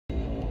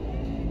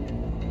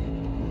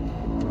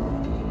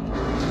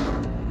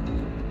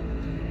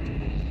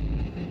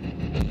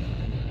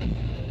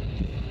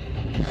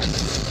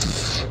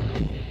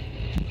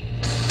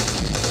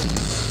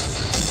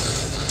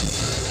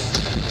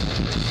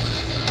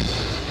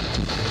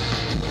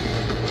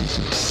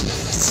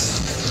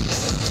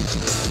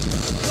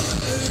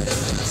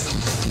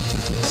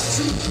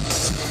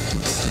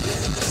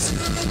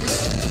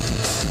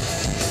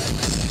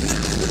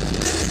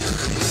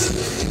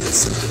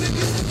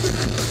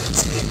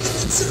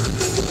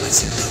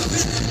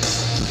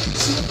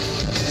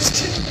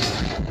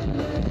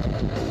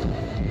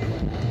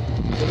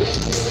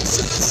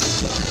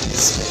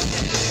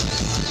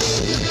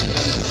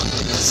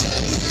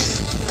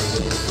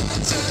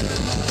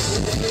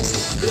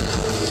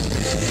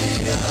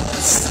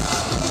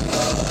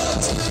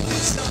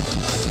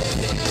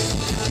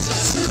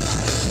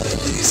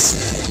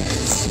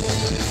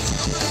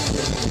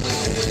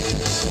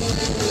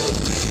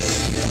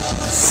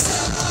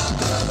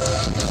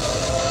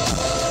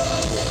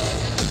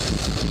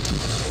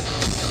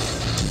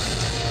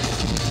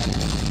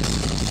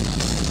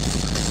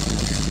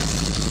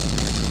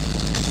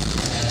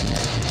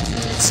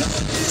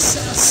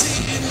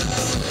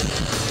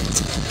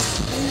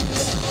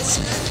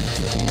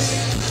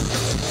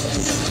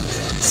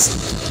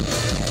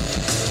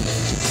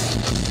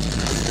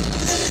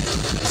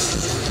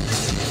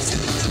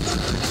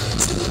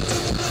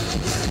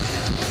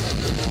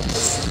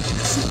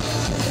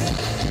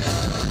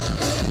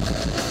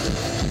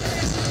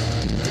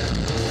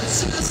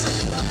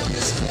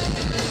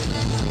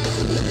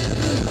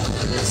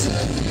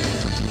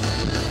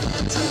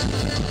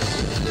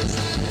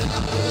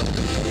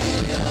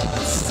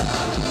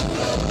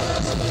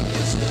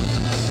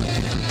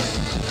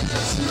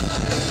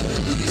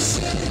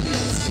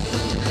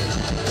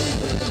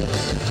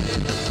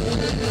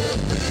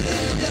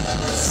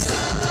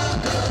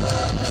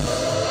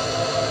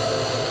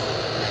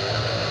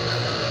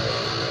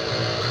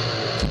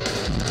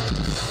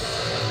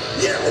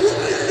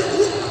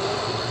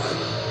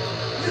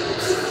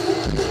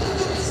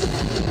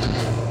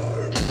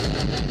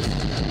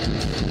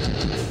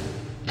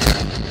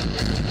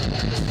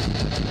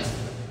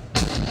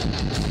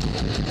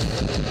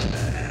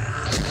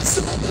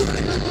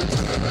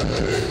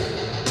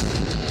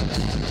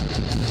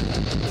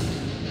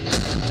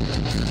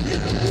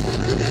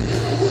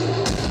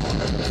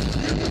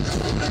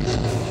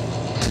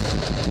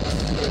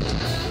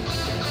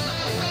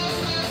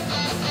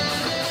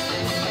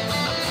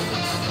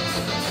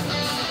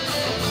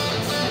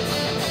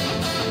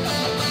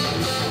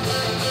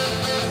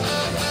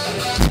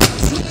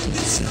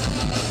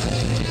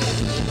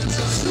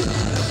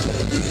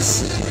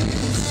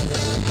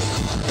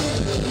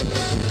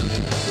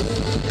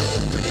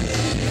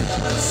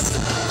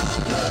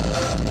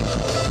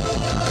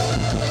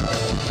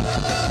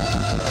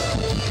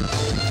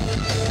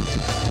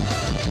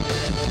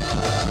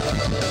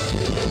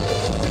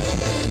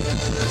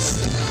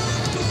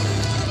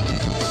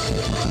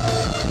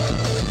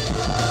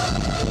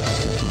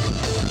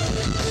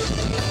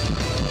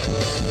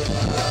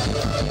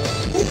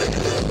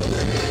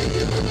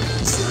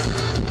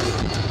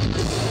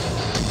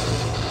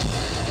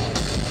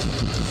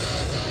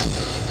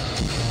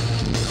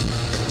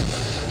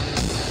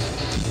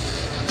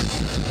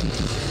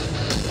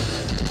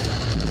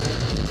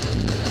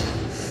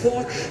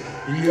Fuck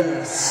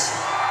yes.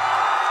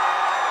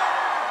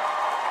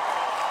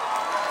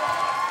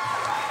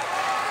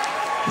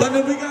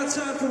 London, we got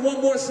time for one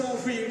more song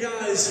for you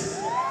guys.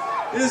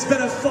 It has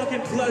been a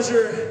fucking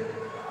pleasure.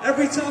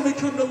 Every time we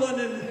come to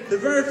London, the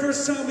very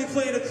first time we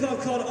played a club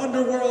called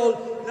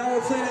Underworld, now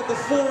we're playing at the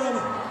Forum.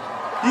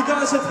 You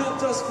guys have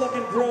helped us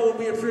fucking grow and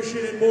we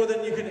appreciate it more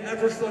than you can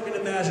ever fucking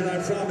imagine,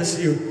 I promise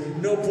you.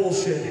 No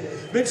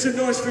bullshit. Make some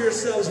noise for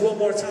yourselves one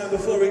more time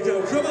before we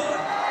go. Come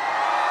on!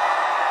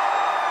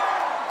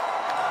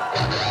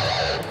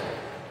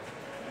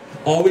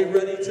 Are we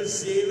ready to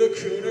see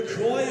Lacuna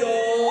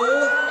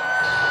Coil?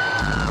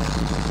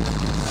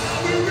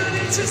 Are we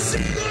ready to see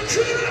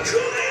Lacuna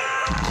Coil?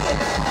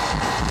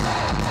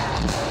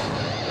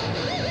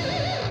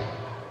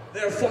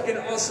 They're fucking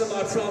awesome,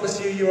 I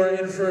promise you. You are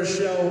in for a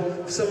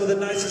show. Some of the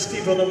nicest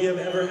people that we have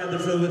ever had the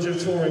privilege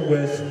of touring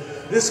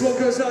with. This one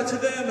goes out to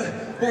them.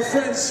 My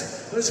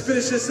friends, let's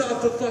finish this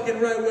off the fucking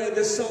right way.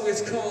 This song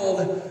is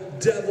called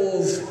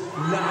Devil's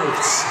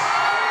Night.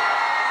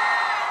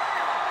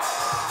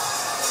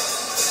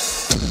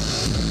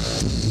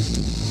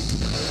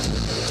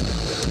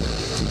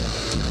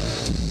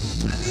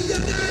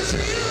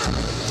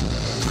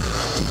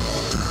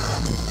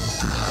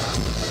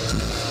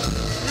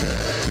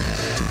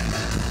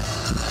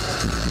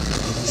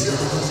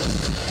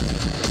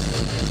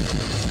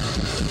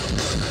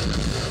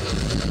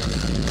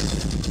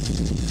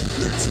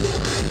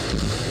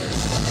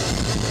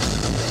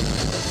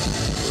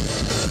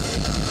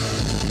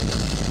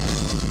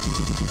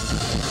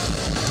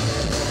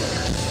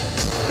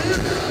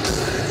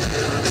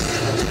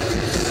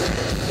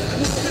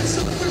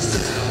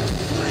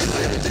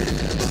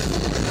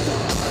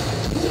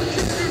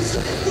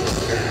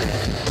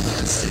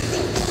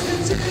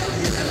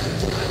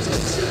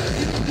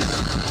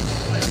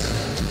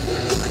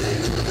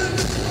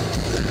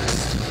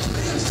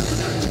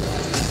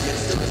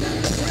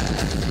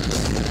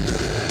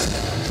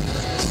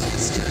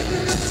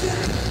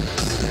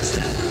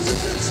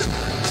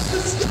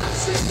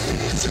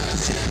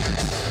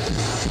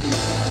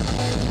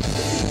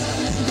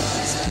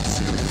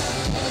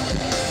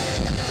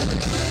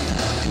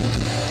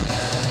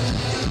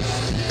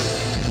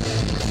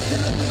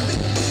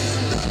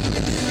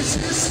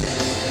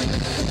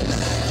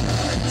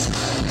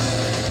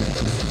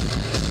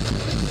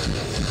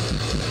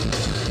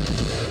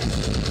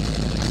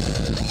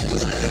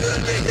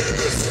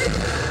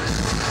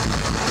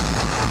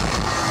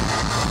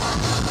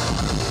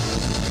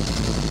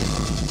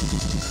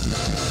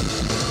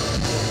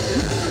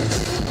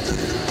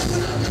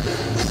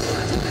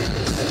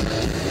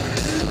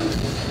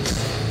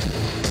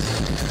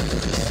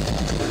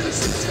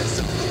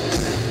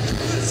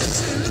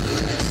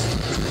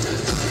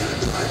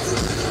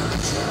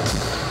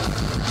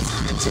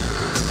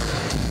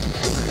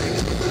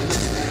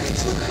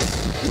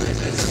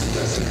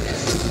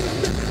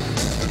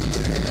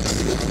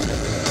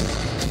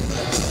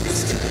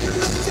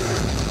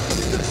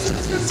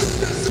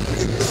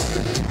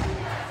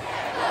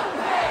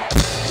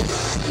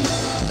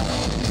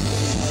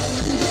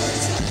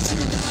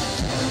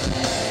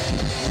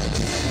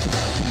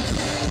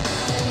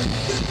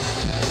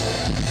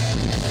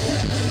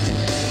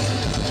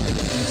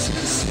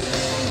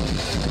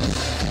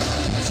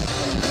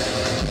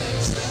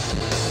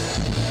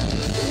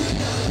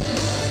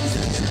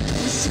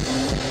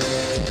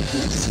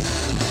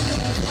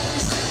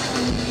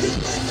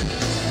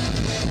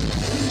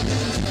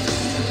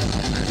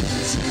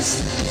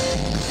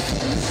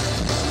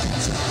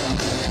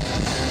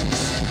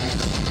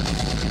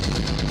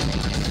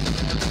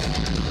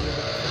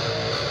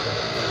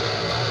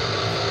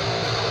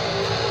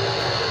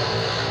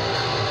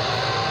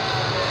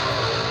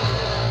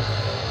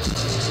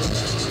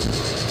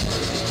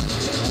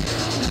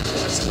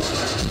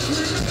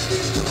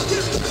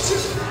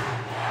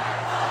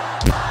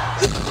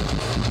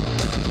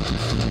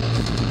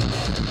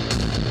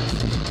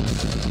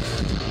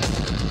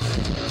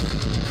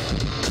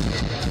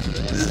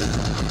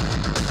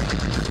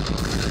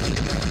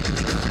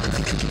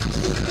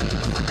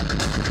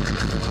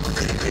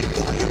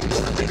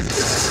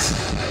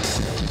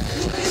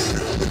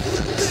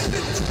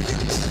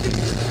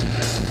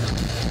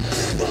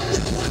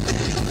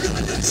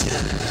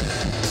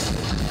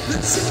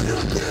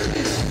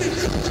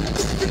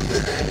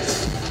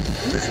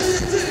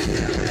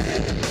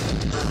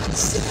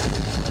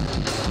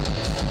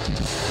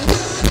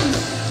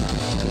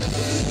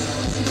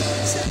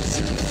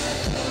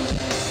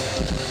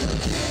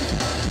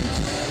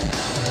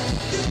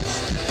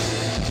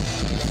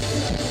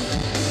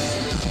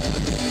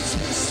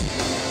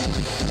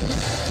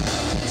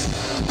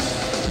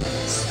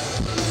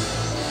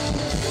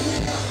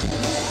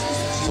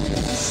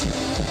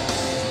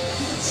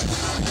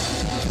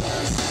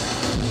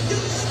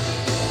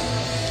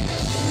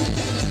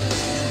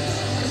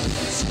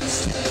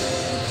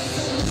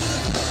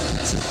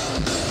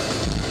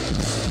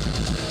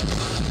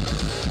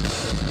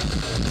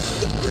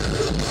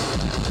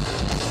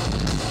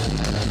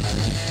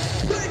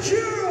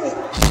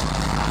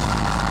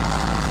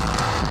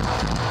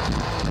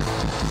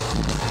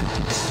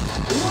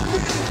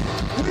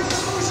 We are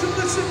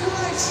Motionless In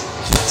White.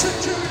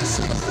 Take care of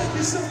yourself. Thank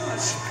you so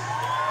much.